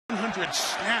100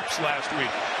 snaps last week,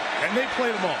 and they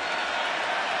played them all.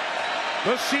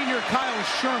 The senior Kyle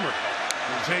Shermer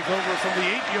will take over from the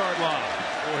 8-yard line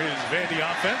for his Vandy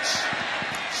offense.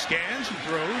 Scans and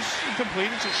throws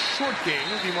incomplete. It's a short game.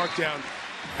 It'll be marked down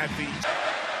at the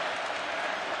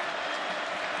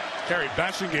carry.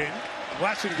 Blasingame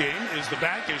is the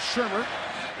back as Shermer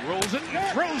rolls it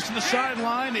and throws to the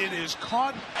sideline. It is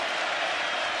caught.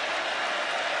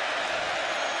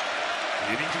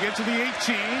 Needing to get to the 18.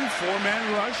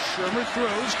 4-man rush. Shermer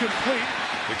throws complete.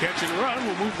 The catch and run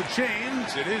will move the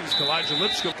chains. It is Elijah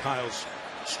Lipscomb. Kyle's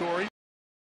story.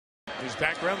 His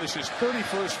background, this is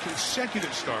 31st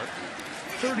consecutive start,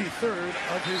 33rd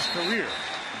of his career.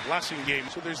 Blasingame.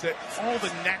 So there's all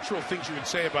the natural things you would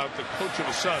say about the coach of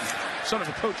a son of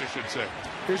a coach, I should say.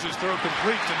 Here's his throw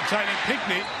complete to the tight end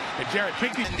Pinkney. And Jared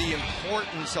Pinkney. And the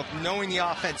importance of knowing the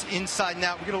offense inside and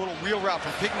out. We get a little wheel route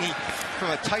from Pinkney from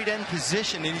a tight end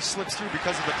position, and he slips through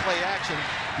because of the play action.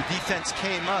 The defense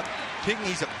came up.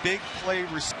 Pinkney's a big play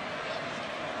receiver.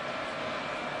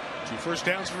 2 first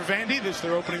downs for Vandy. This is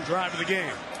their opening drive of the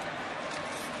game.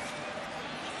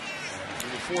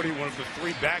 Number 40, one of the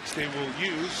 3 backs they will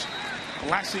use.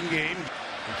 Blasingame.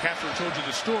 And Catherine told you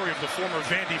the story of the former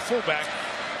Vandy fullback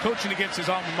coaching against his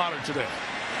alma mater today.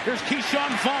 Here's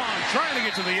Keyshawn Vaughn trying to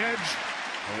get to the edge.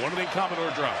 And one of the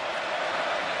Commodore drive.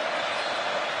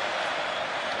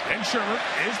 And Shermer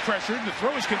is pressured. The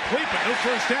throw is complete, but no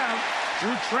first down.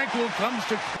 Drew Tranquil comes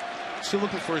to still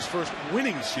looking for his first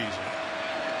winning season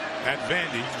at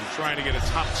Vandy. He's trying to get a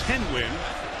top 10 win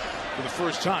for the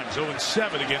first time.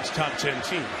 0-7 against top 10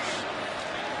 teams.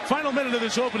 Final minute of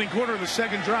this opening quarter of the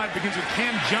second drive begins with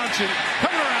Cam Johnson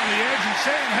coming around the edge and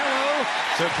saying hello.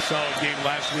 Such a solid game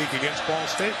last week against Ball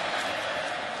State.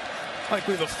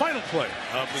 Likely the final play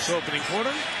of this opening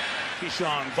quarter.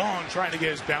 Keyshawn Vaughn trying to get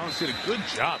his balance. Did a good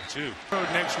job, too.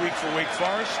 Next week for Wake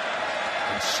Forest.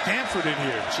 And Stanford in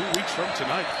here 2 weeks from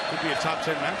tonight. Could be a top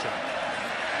 10 matchup.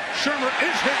 Shermer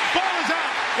is hit. Ball is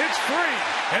out. It's free.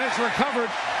 And it's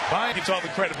recovered by. Gets all the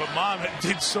credit, but Mom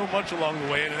did so much along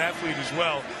the way, and an athlete as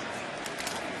well.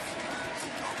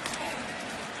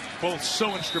 Both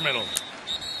so instrumental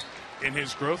in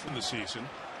his growth in the season.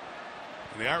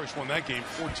 And the Irish won that game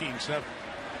 14-7.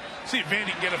 See if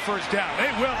Vandy can get a first down.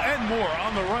 They will, and more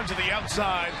on the run to the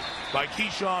outside by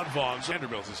Keyshawn Vaughn.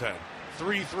 Vanderbilt has had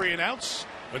 3 3-and-outs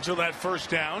until that first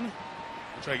down.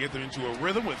 We'll try to get them into a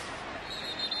rhythm with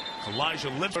Elijah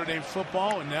Lipscomb, Notre Dame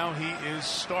football, and now he is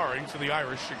starring for the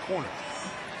Irish at corner.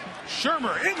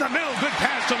 Shermer in the middle, good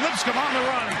pass to Lipscomb on the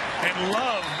run, and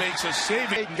Love makes a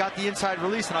save. And got the inside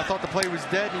release, and I thought the play was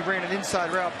dead, and he ran an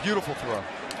inside route. Beautiful throw.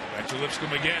 Back to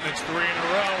Lipscomb again. It's 3 in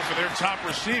a row for their top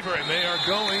receiver, and they are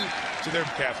going to their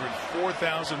Catherine.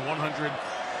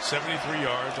 4,173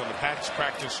 yards on the Pats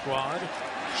practice squad.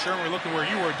 Shermer looking where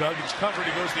you were, Doug. It's covered.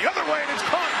 He goes the other way, and it's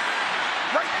caught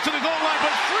right to the goal line,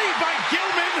 but freed by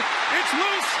Gilman. It's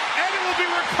loose, and it will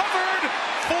be recovered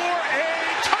for a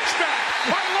touchback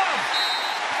by Love.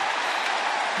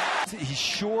 He's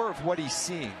sure of what he's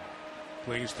seeing.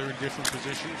 Playing his 3rd different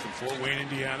position from Fort Wayne,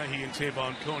 Indiana. He and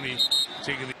Tavon Coney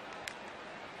taking the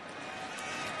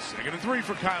 2nd and 3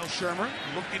 for Kyle Shermer.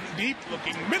 Looking deep,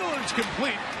 looking middle, and it's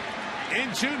complete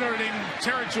into Notre Dame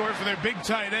territory for their big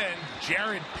tight end,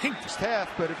 Jared Pinkney.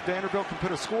 Half, but if Vanderbilt can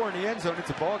put a score in the end zone, it's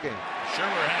a ball game.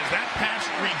 Shermer has that pass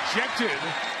rejected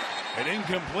and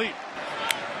incomplete.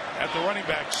 At the running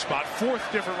back spot,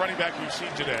 4th different running back we've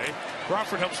seen today.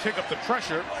 Crawford helps pick up the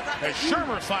pressure as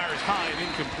Shermer fires high and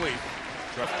incomplete.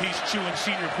 Peace Chewin,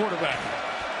 senior quarterback.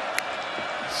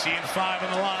 Seeing 5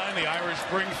 on the line. The Irish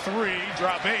bring 3,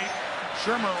 drop 8.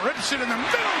 Shermer rips it in the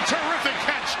middle. Terrific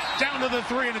catch down to the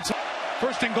 3 and it's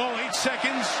 1st and goal, 8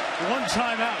 seconds, 1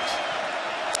 timeout.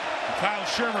 Kyle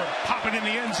Shermer popping in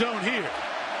the end zone here.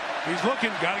 He's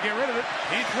looking, got to get rid of it.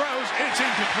 He throws, it's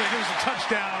incomplete. There's a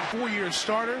touchdown. 4-year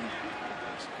starter.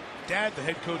 Dad, the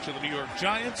head coach of the New York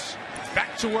Giants,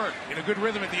 back to work in a good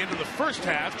rhythm at the end of the first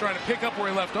half, trying to pick up where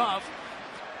he left off.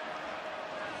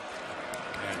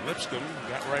 And Lipscomb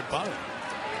got right by him.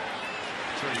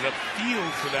 Turned it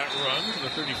upfield for that run to the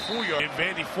 34-yard. And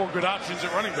Vandy 4 good options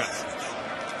at running back.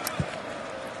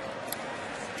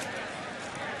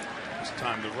 It's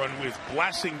time to run with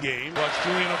Blasingame. Watch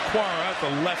Julian Okwara at the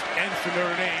left end for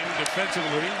Notre Dame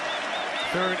defensively.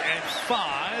 3rd and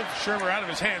 5. Shermer out of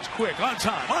his hands quick, on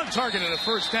time, on target, and a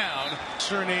first down.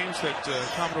 Surnames that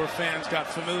Commodore fans got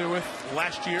familiar with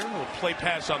last year. A play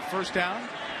pass on first down.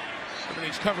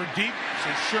 Everything's covered deep, so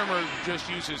Shermer just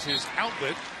uses his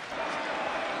outlet.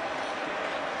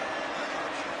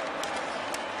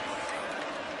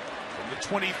 the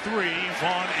 23.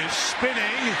 Vaughn is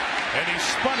spinning, and he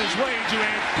spun his way into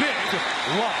a big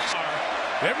loss.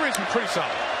 Everybody's been pretty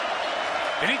solid.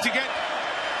 They need to get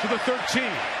to the 13.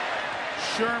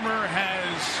 Shermer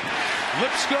has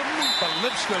Lipscomb, but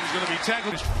Lipscomb's going to be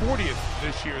tackled. His 40th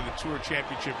this year in the Tour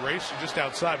Championship race, just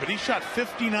outside. But he shot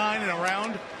 59 in a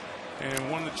round and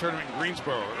won the tournament in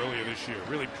Greensboro earlier this year.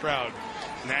 Really proud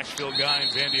Nashville guy and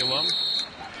Vandy alum.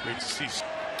 Great to see.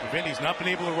 Vandy's not been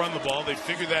able to run the ball. They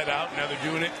figured that out. Now they're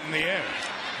doing it in the air.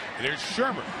 There's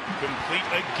Shermer. Complete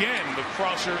again. The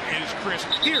crosser is Chris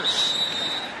Pierce.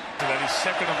 That he's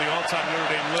second on the all-time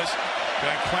Notre Dame list.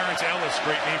 Got Clarence Ellis,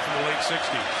 great name from the late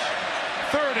 60s.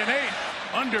 3rd and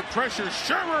 8. Under pressure.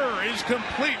 Shermer is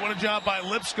complete. What a job by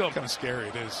Lipscomb. Kind of scary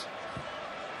it is.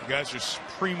 The guys are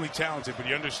supremely talented, but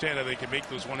you understand how they can make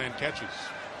those one-hand catches.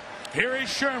 Here is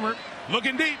Shermer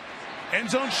looking deep. End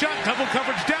zone shot. Double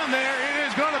coverage down there. It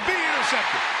is going to be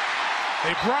intercepted.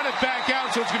 They brought it back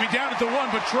out, so it's going to be down at the 1,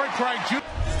 but Troy Craig Jr.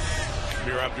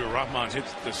 Amir Abdur-Rahman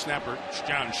hits the snapper,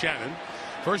 John Shannon.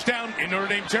 First down in Notre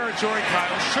Dame territory.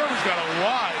 Kyle Shermer's got a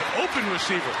wide open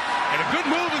receiver and a good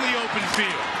move in the open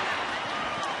field.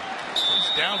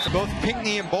 It's down for both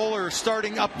Pinkney and Bowler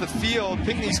starting up the field.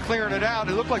 Pinkney's clearing it out.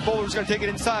 It looked like Bowler was going to take it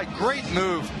inside. Great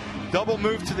move. Double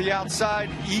move to the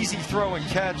outside. Easy throw and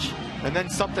catch. And then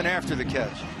something after the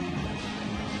catch.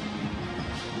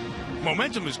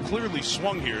 Momentum has clearly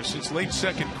swung here since late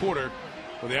second quarter,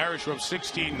 where the Irish were up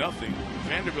 16-0.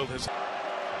 Vanderbilt has.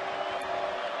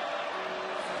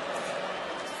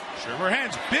 Shermer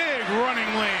hands, big running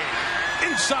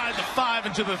lane inside the 5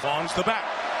 into the Vaughn's the back.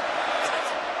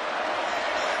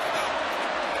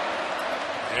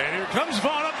 And here comes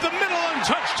Vaughn up the middle and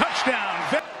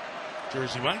touchdown.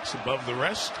 Jersey Mike's above the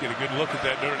rest. Get a good look at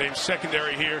that Notre Dame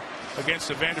secondary here against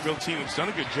the Vanderbilt team that's done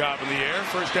a good job in the air.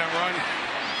 First down run.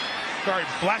 Sorry,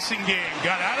 Blasingame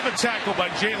got out of a tackle by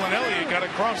Jalen Elliott, got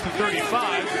across the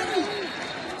 35.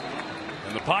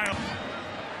 And the pile.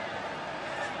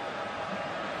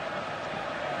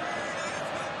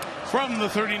 From the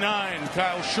 39,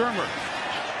 Kyle Shermer.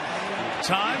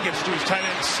 Time gets to his tight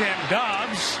end, Sam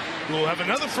Dobbs. We'll have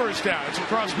another first down. It's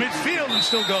across midfield and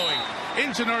still going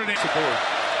into Notre Dame.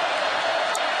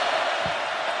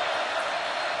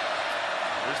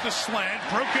 There's the slant,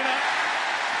 broken up,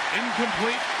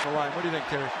 incomplete. The line. What do you think,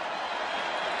 Terry?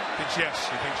 Thinks yes.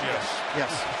 He thinks yes.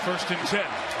 Yes. First and 10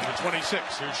 on the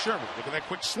 26. Here's Shermer. Look at that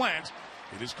quick slant.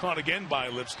 It is caught again by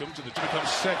Lipscomb to the becomes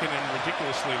second and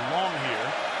ridiculously long here.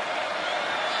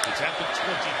 It's at the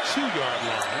 22-yard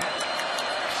line.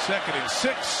 2nd and 6.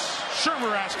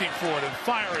 Shermer asking for it and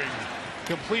firing.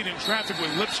 Complete in traffic with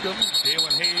Lipscomb.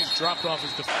 Dalen Hayes dropped off his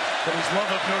defense. But his love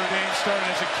of Notre Dame started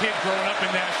as a kid growing up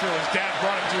in Nashville. His dad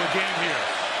brought him to a game here.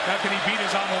 How can he beat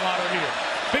his alma mater here?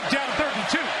 Big down 3rd and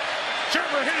 2.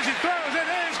 Shermer hits, he throws, and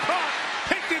it is caught.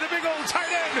 Pinkney, the big old tight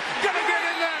end, gonna get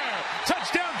in there.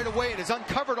 Touchdown. Right away, it is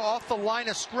uncovered off the line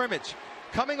of scrimmage.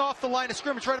 Coming off the line of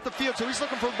scrimmage right at the field, so he's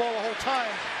looking for the ball the whole time.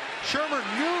 Shermer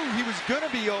knew he was going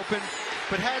to be open,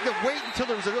 but had to wait until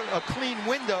there was a clean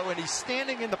window, and he's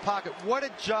standing in the pocket. What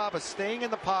a job of staying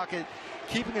in the pocket,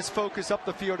 keeping his focus up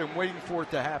the field and waiting for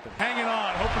it to happen. Hanging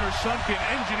on, hoping her son can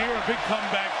engineer a big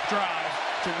comeback drive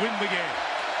to win the game.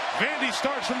 Vandy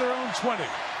starts from their own 20,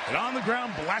 and on the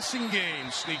ground,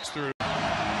 Blasingame sneaks through. And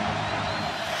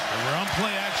we're on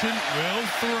play action, will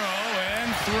throw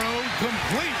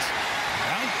complete.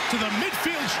 Out to the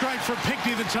midfield strike for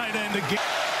Pinkney, the tight end again.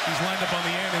 He's lined up on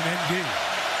the end and ND.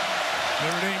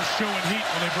 Notre Dame's showing heat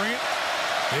when they bring it.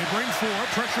 They bring 4.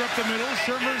 Pressure up the middle.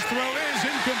 Shermer's throw is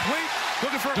incomplete.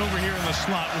 Looking for over here in the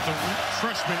slot with the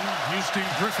freshman Houston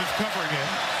Griffith covering him.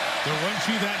 The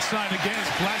 1-2 that side again as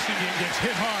Blasingame gets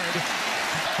hit hard.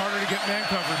 Harder to get man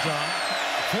coverage on.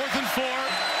 4th and 4.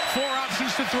 4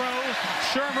 options to throw.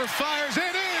 Shermer fires.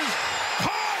 It is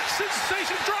caught.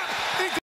 Sensation drop.